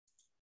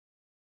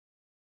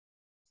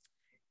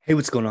Hey,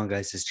 what's going on,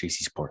 guys? This is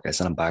JC Sportcast,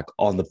 and I'm back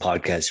on the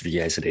podcast for you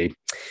guys today.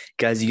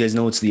 Guys, you guys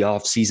know it's the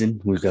off season.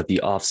 We've got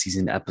the off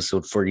season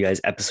episode for you guys,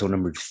 episode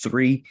number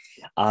 3.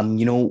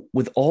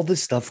 With all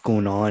this stuff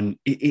going on,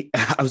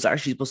 I was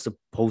actually supposed to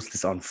post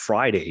this on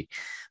Friday,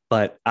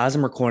 but as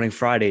I'm recording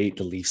Friday,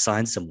 the Leafs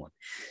signed someone.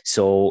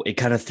 So it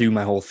kind of threw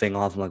my whole thing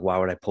off. I'm like, why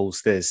would I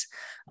post this?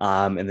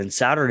 And then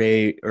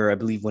Saturday, or I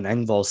believe when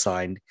Engvall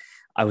signed,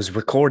 I was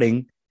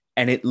recording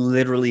and it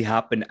literally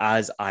happened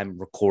as I'm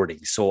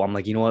recording. So I'm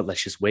like, you know what?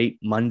 Let's just wait.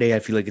 Monday, I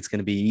feel like it's going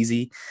to be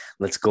easy.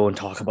 Let's go and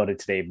talk about it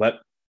today. But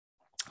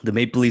the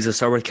Maple Leafs, I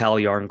start with Cal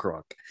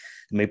Yarncroc.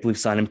 The Maple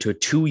Leafs signed him to a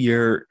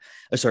 4-year,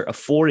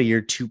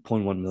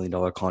 $2.1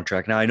 million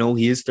contract. Now, I know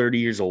he is 30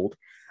 years old.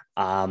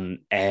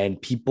 And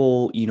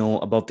people,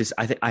 about this,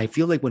 I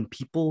feel like when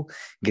people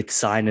get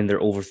signed and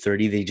they're over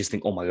 30, they just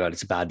think, oh my God,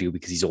 it's a bad deal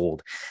because he's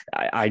old.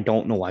 I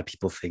don't know why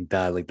people think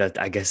that. Like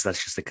that, I guess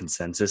that's just a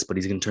consensus, but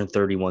he's going to turn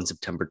 31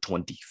 September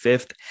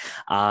 25th.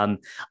 I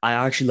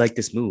actually like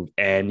this move.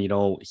 And,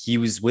 he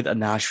was with a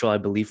Nashville, I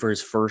believe, for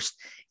his first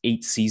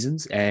 8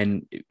 seasons,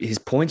 and his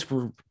points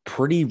were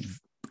pretty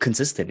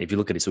consistent if you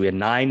look at it. So we had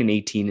 9 and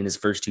 18 in his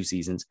first 2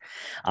 seasons,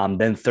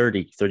 then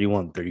 30,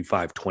 31,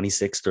 35,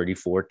 26,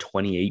 34,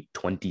 28,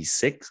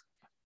 26.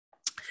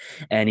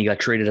 And he got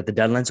traded at the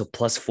deadline. So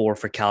 +4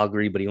 for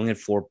Calgary, but he only had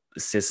 4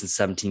 assists in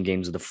 17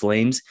 games with the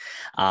Flames.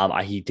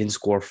 He didn't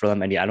score for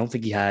them. And I don't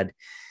think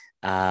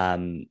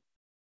um,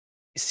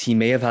 he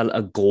may have had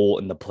a goal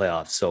in the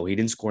playoffs. So he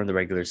didn't score in the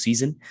regular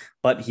season,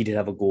 but he did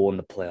have a goal in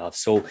the playoffs.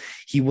 So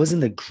he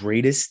wasn't the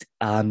greatest,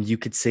 you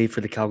could say,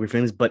 for the Calgary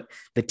Flames, but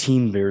the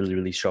team really,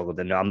 really struggled.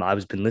 And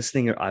I've been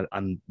listening. I've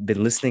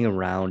been listening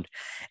around,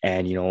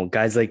 and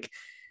guys like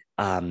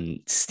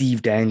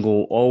Steve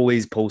Dangle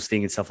always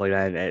posting and stuff like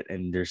that,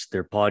 and there's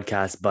their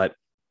podcast. But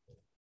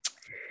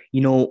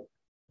you know,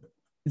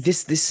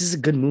 this is a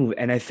good move,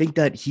 and I think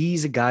that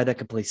he's a guy that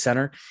can play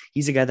center.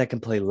 He's a guy that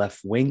can play left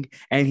wing,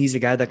 and he's a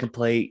guy that can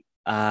play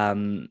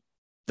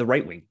the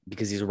right wing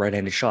because he's a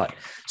right-handed shot.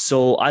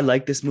 So I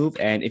like this move.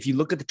 And if you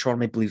look at the Toronto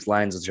Maple Leafs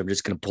lines, which I'm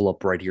just going to pull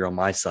up right here on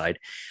my side,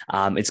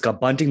 it's got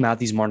Bunting,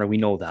 Matthews, Marner. We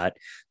know that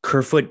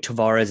Kerfoot,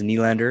 Tavares,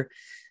 Nylander.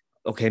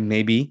 Okay,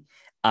 maybe.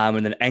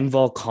 And then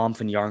Engvall, Kampf,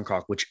 and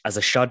Yarncroc, which as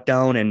a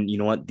shutdown, and you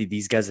know what,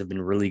 these guys have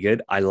been really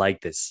good. I like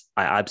this.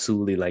 I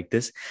absolutely like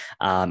this.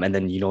 And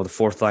then the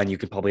fourth line, you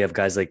could probably have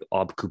guys like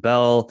Ob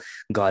Kubel,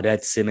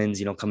 Gaudette,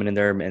 Simmons, coming in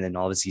there, and then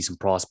obviously some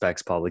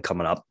prospects probably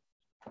coming up.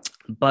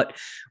 But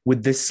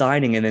with this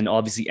signing, and then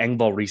obviously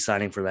Engvall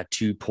re-signing for that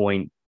 2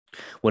 point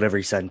whatever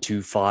he said,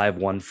 2.5,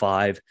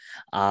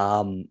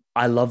 1.5.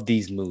 I love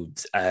these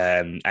moves.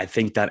 I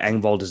think that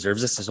Engvall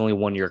deserves this. It's only a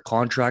 1-year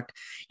contract.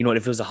 You know what?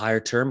 If it was a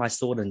higher term, I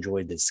still would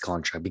enjoy this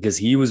contract because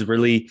he's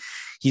really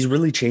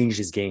changed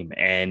his game.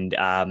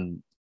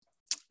 And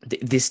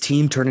this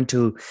team turned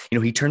into,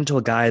 he turned into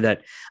a guy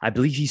that I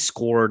believe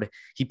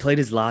he played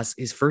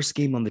his first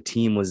game on the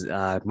team was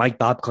Mike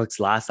Babcock's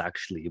last,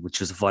 actually,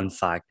 which was a fun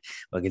fact,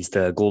 against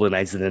the Golden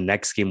Knights. And the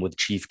next game with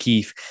Chief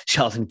Keefe,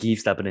 Sheldon Keefe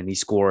stepping in, he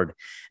scored.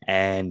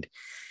 And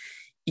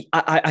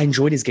I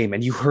enjoyed his game,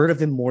 and you heard of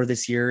him more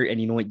this year.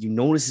 And you know what? You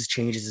notice his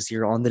changes this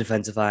year on the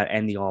defensive side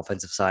and the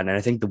offensive side. And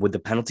I think that with the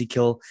penalty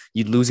kill,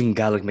 you losing a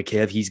guy like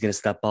McCabe, he's going to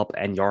step up,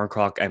 and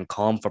Yarncroc and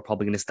Kampf are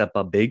probably going to step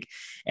up big.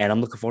 And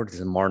I'm looking forward to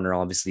this. Marner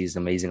obviously is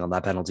amazing on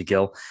that penalty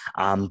kill.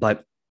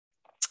 But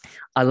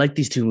I like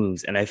these two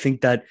moves. And I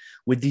think that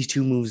with these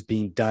two moves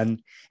being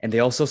done, and they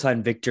also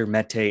signed Victor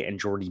Mete and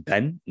Jordy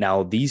Ben.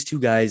 Now, these two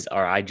guys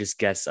I just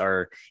guess,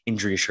 are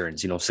injury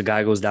assurance. If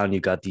Sagai goes down,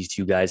 you got these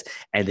two guys,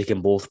 and they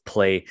can both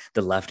play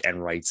the left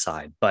and right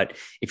side. But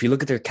if you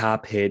look at their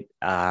cap hit,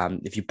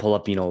 if you pull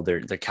up,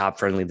 their cap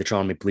friendly, the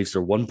Toronto Maple Leafs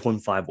are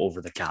 1.5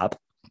 over the cap.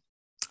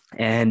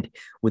 And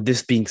with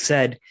this being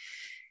said,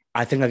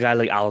 I think a guy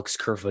like Alex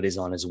Kerfoot is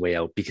on his way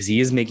out because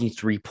he is making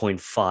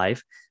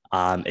 3.5.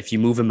 If you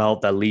move him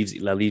out, that leaves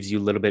you a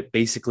little bit.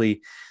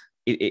 Basically,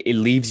 it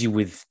leaves you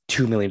with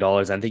 $2 million.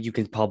 I think you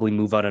can probably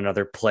move out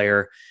another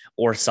player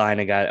or sign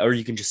a guy, or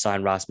you can just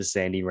sign Rasmus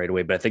Sandin right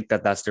away. But I think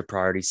that that's their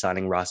priority,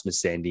 signing Rasmus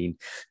Sandin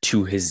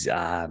to he's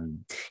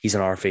an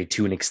RFA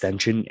to an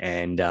extension.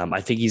 And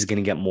I think he's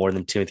going to get more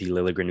than Timothy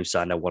Liljegren, who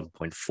signed at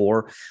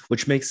 1.4,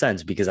 which makes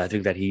sense because I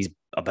think that he's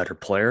a better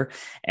player,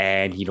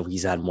 and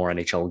he's had more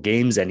NHL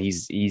games, and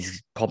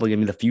he's probably going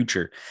to be the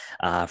future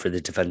for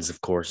the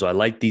defensive core. So I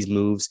like these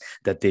moves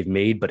that they've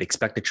made, but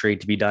expect the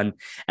trade to be done.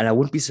 And I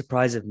wouldn't be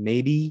surprised if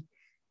maybe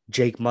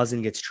Jake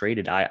Muzzin gets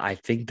traded. I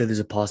think that there's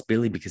a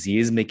possibility because he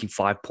is making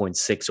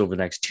 5.6 over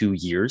the next 2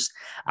 years.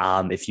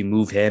 If you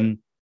move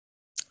him,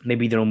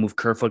 maybe they don't move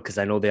Kerfoot because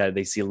I know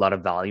they see a lot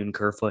of value in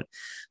Kerfoot.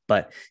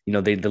 But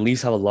the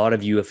Leafs have a lot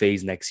of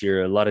UFAs next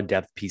year, a lot of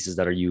depth pieces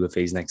that are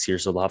UFAs next year,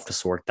 so they'll have to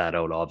sort that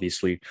out,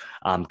 obviously,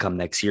 come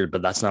next year.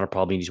 But that's not a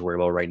problem you need to worry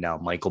about right now.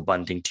 Michael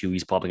Bunting too,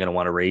 he's probably going to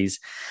want to raise,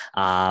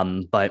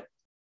 but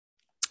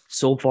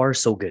so far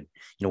so good.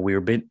 We were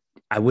a bit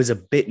I was a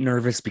bit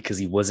nervous because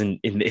he wasn't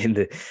in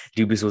the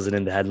Dubas wasn't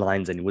in the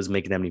headlines and he wasn't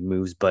making that many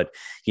moves. But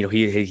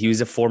he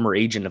was a former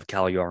agent of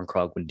Cal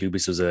Yarncroc when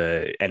Dubas was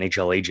a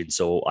NHL agent.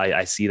 So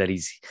I see that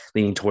he's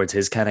leaning towards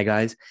his kind of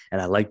guys,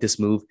 and I like this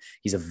move.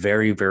 He's a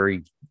very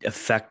very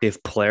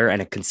effective player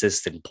and a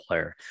consistent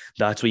player.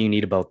 That's what you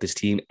need about this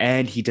team,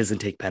 and he doesn't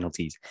take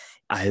penalties.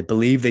 I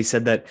believe they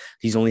said that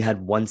he's only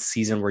had one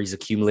season where he's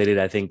accumulated,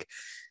 I think,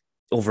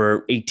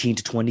 over 18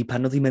 to 20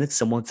 penalty minutes.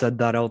 Someone said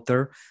that out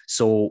there.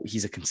 So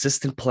he's a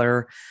consistent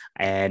player.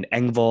 And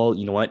Engvall,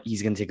 you know what?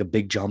 He's going to take a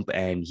big jump.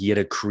 And he had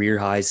a career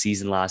high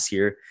season last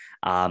year.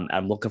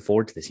 I'm looking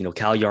forward to this.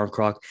 Cal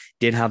Yarncroc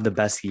did have the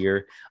best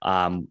year.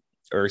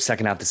 Or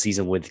second half of the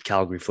season with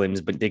Calgary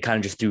Flames, but they kind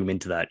of just threw him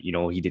into that.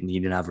 He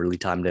didn't have really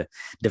time to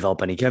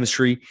develop any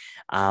chemistry.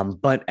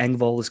 But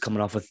Engvall is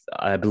coming off with,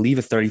 I believe,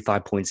 a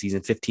 35-point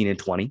season,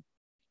 15-20,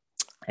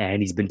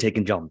 and he's been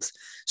taking jumps.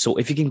 So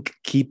if you can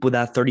keep with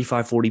that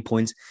 35, 40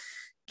 points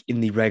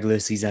in the regular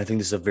season, I think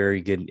this is a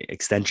very good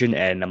extension,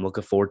 and I'm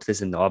looking forward to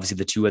this. And obviously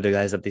the two other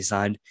guys that they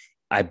signed,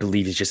 I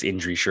believe it's just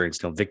injury insurance.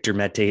 Victor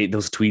Mete,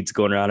 those tweets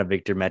going around of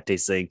Victor Mete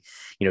saying,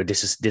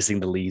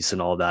 dissing the Leafs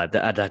and all that,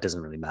 that doesn't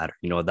really matter.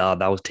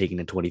 That was taken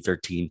in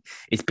 2013.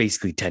 It's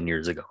basically 10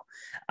 years ago.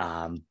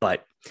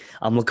 But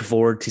I'm looking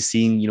forward to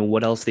seeing,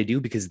 what else they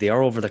do, because they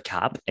are over the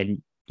cap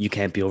and you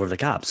can't be over the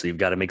cap. So you've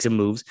got to make some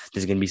moves.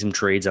 There's going to be some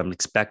trades. I'm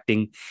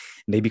expecting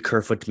maybe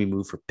Kerfoot to be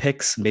moved for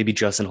picks, maybe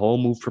Justin Holl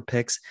moved for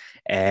picks.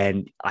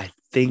 And I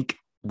think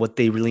what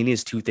they really need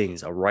is two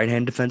things: a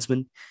right-hand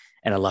defenseman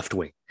and a left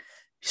wing.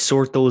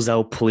 Sort those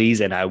out,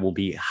 please, and I will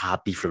be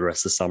happy for the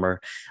rest of the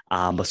summer.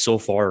 But so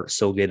far,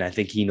 so good. I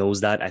think he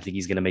knows that. I think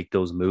he's going to make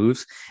those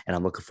moves, and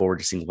I'm looking forward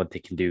to seeing what they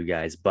can do,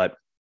 guys. But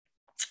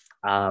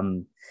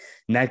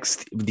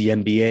next, the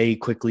NBA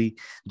quickly.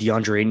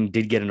 DeAndre Ayton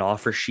did get an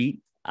offer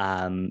sheet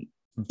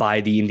by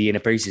the Indiana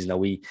Pacers.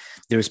 Now,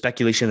 there was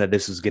speculation that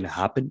this was going to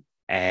happen,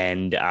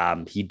 and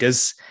he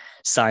does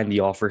sign the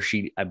offer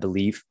sheet, I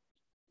believe.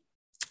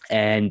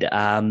 And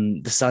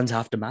the Suns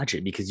have to match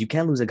it, because you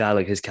can't lose a guy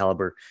like his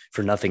caliber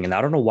for nothing. And I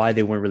don't know why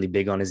they weren't really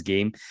big on his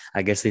game.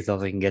 I guess they thought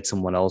they can get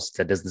someone else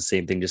that does the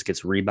same thing, just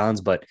gets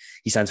rebounds. But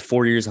he signs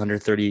 4 years,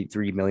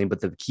 133 million. But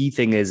the key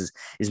thing is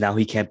now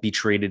he can't be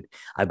traded,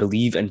 I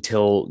believe,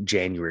 until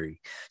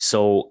January.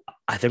 So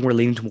I think we're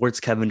leaning towards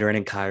Kevin Durant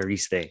and Kyrie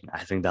staying.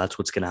 I think that's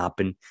what's going to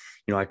happen.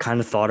 I kind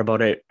of thought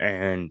about it,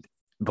 and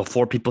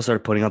before people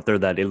started putting up there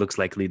that it looks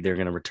likely they're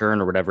going to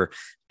return or whatever,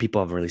 people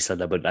haven't really said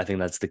that, but I think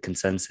that's the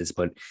consensus.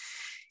 But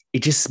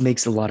it just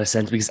makes a lot of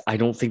sense, because I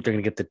don't think they're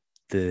going to get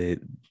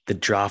the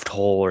draft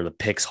haul or the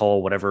picks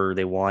haul, whatever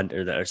they want,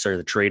 or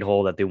the trade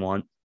haul that they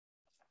want.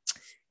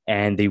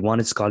 And they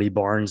wanted Scotty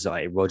Barnes.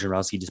 Roger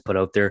Rossi just put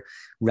out there,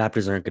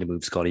 Raptors aren't going to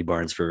move Scotty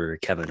Barnes for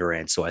Kevin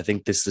Durant. So I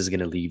think this is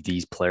going to leave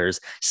these players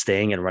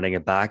staying and running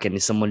it back.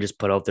 And someone just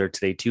put out there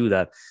today too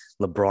that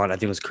LeBron, I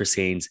think it was Chris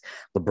Haynes,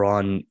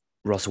 LeBron,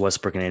 Russell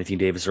Westbrook, and Anthony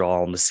Davis are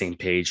all on the same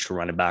page to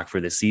run it back for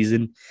this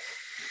season.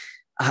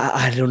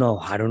 I don't know.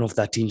 I don't know if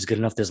that team's good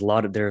enough. There's a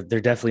lot of they're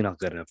definitely not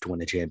good enough to win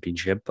the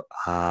championship.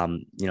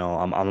 I'm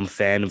a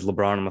fan of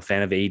LeBron. I'm a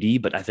fan of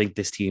AD, but I think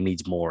this team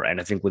needs more.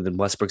 And I think with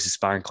Westbrook's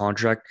expiring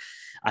contract,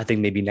 I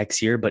think maybe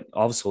next year. But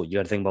also you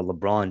got to think about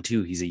LeBron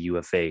too. He's a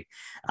UFA.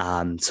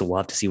 So we'll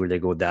have to see where they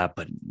go with that.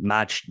 But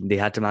they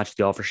had to match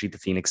the offer sheet, the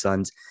Phoenix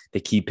Suns.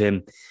 They keep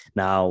him.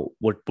 Now,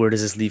 where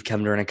does this leave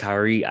Kevin Durant and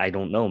Kyrie? I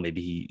don't know.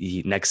 Maybe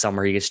he next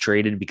summer he gets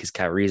traded because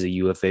Kyrie is a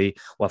UFA.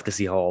 We'll have to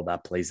see how all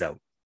that plays out.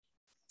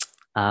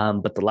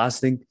 But the last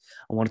thing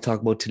I want to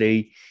talk about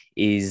today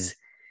is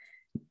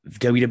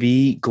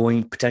WWE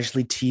going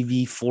potentially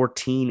TV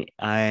 14.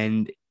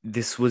 And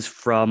this was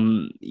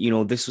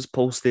this was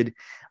posted,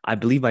 I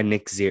believe, by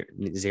Nick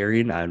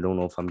Zarian. I don't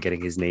know if I'm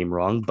getting his name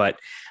wrong, but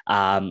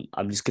I'm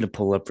just going to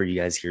pull up for you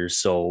guys here.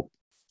 So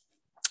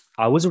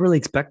I wasn't really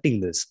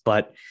expecting this,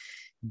 but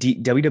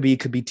WWE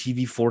could be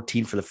TV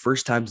 14 for the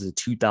first time since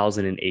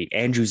 2008.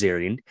 Andrew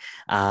Zarian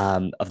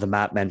of the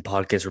Mat Men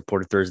podcast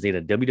reported Thursday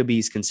that WWE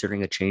is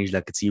considering a change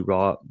that could see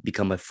Raw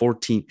become a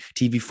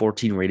TV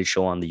 14 rated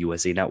show on the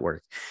USA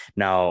Network.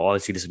 Now,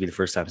 obviously, this will be the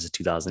first time since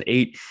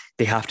 2008.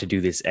 They have to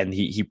do this, and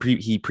he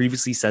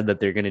previously said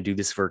that they're going to do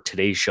this for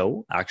today's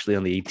show, actually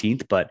on the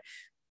 18th, but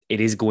it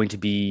is going to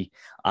be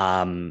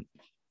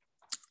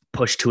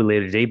pushed to a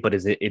later date. But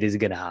it is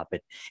going to happen.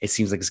 It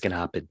seems like it's going to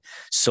happen.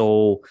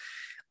 So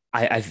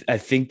I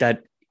think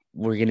that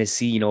we're going to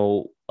see,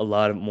 a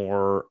lot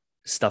more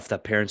stuff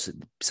that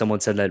someone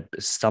said that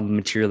some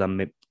material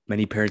that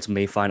many parents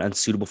may find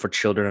unsuitable for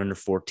children under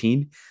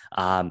 14,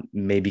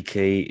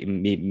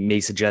 may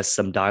suggest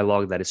some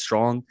dialogue that is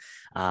strong,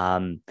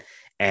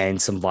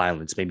 and some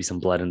violence, maybe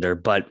some blood in there.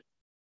 But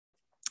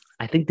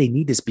I think they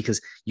need this because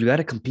you got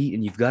to compete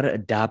and you've got to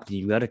adapt and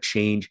you got to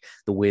change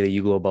the way that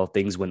you go about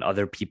things when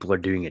other people are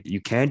doing it.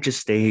 You can't just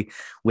stay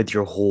with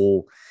your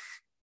whole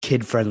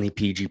kid-friendly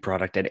PG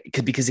product, and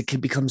because it can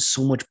become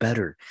so much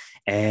better.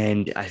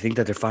 And I think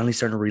that they're finally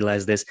starting to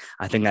realize this.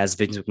 I think as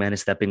Vince McMahon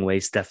is stepping away,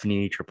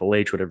 Stephanie, Triple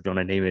H, whatever you want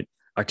to name it,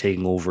 are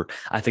taking over.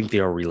 I think they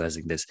are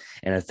realizing this,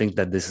 and I think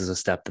that this is a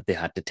step that they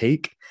had to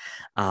take.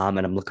 And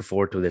I'm looking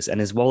forward to this.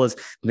 And as well as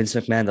Vince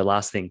McMahon, the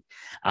last thing,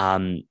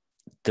 um,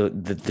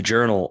 the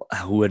journal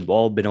who had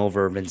all been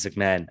over Vince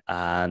McMahon,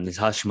 this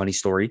Hush Money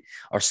story,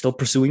 are still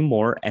pursuing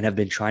more and have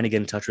been trying to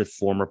get in touch with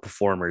former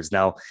performers.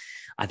 Now,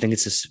 I think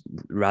it's just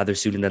rather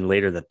sooner than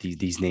later that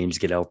these names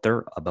get out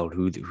there about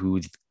who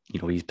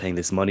he's paying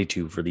this money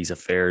to for these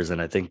affairs, and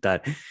I think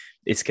that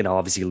it's going to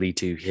obviously lead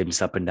to him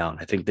stepping down.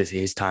 I think this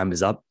his time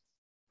is up,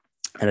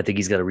 and I think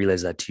he's got to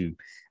realize that too.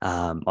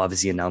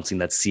 Obviously, announcing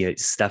that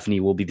Stephanie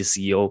will be the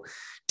CEO.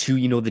 To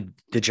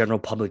the general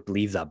public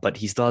believes that, but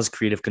he still has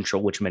creative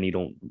control, which many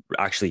don't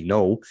actually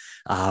know.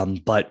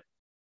 But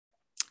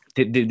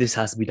this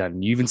has to be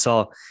done. You even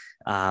saw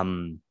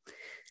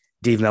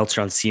Dave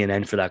Meltzer on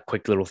CNN for that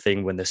quick little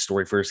thing when the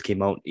story first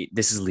came out.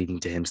 This is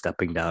leading to him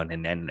stepping down,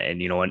 and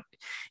you know what,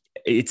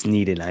 it's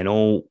needed. I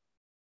know,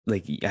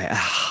 like,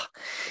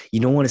 you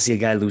don't want to see a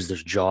guy lose their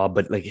job,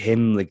 but like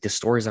him, like the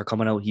stories are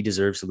coming out, he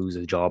deserves to lose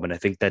his job, and I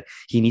think that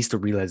he needs to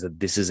realize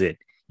that this is it.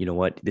 You know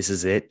what, this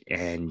is it,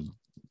 and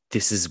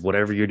this is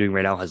whatever you're doing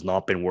right now has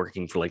not been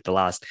working for like the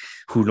last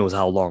who knows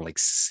how long, like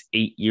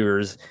 8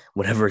 years,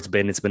 whatever it's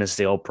been. It's been a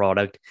stale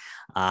product.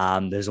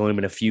 There's only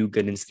been a few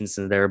good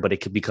instances there, but it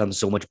could become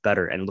so much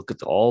better. And look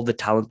at all the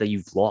talent that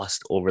you've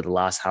lost over the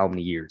last how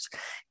many years.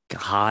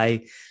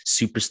 High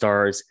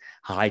superstars,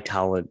 high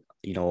talent,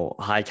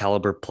 high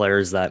caliber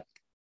players that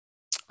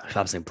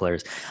I'm saying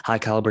players, high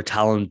caliber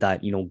talent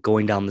that,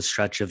 going down the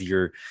stretch of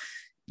your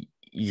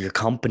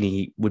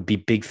company would be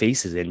big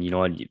faces, and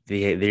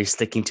they're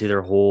sticking to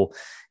their whole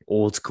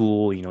old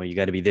school, you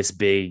got to be this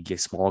big, a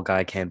small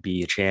guy can't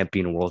be a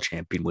champion, a world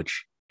champion,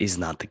 which is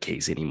not the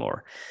case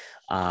anymore.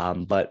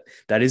 But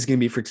that is going to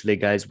be for today,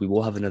 guys. We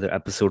will have another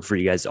episode for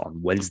you guys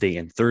on Wednesday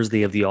and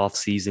Thursday of the off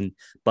season,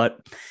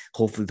 but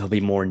hopefully there'll be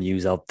more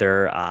news out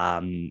there.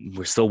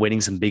 We're still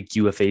waiting some big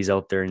UFAs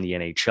out there in the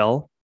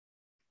NHL.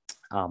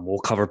 We'll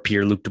cover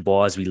Pierre-Luc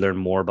Dubois as we learn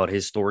more about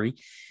his story.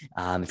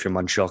 If you're a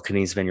Montreal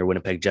Canadiens fan, you're a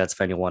Winnipeg Jets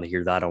fan, you'll want to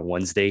hear that on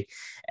Wednesday.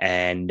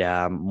 And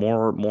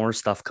more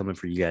stuff coming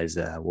for you guys.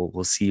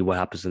 We'll see what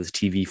happens with this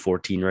TV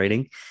 14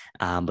 rating.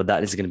 But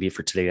that is going to be it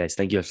for today, guys.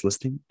 Thank you guys for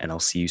listening, and I'll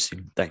see you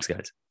soon. Thanks,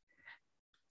 guys.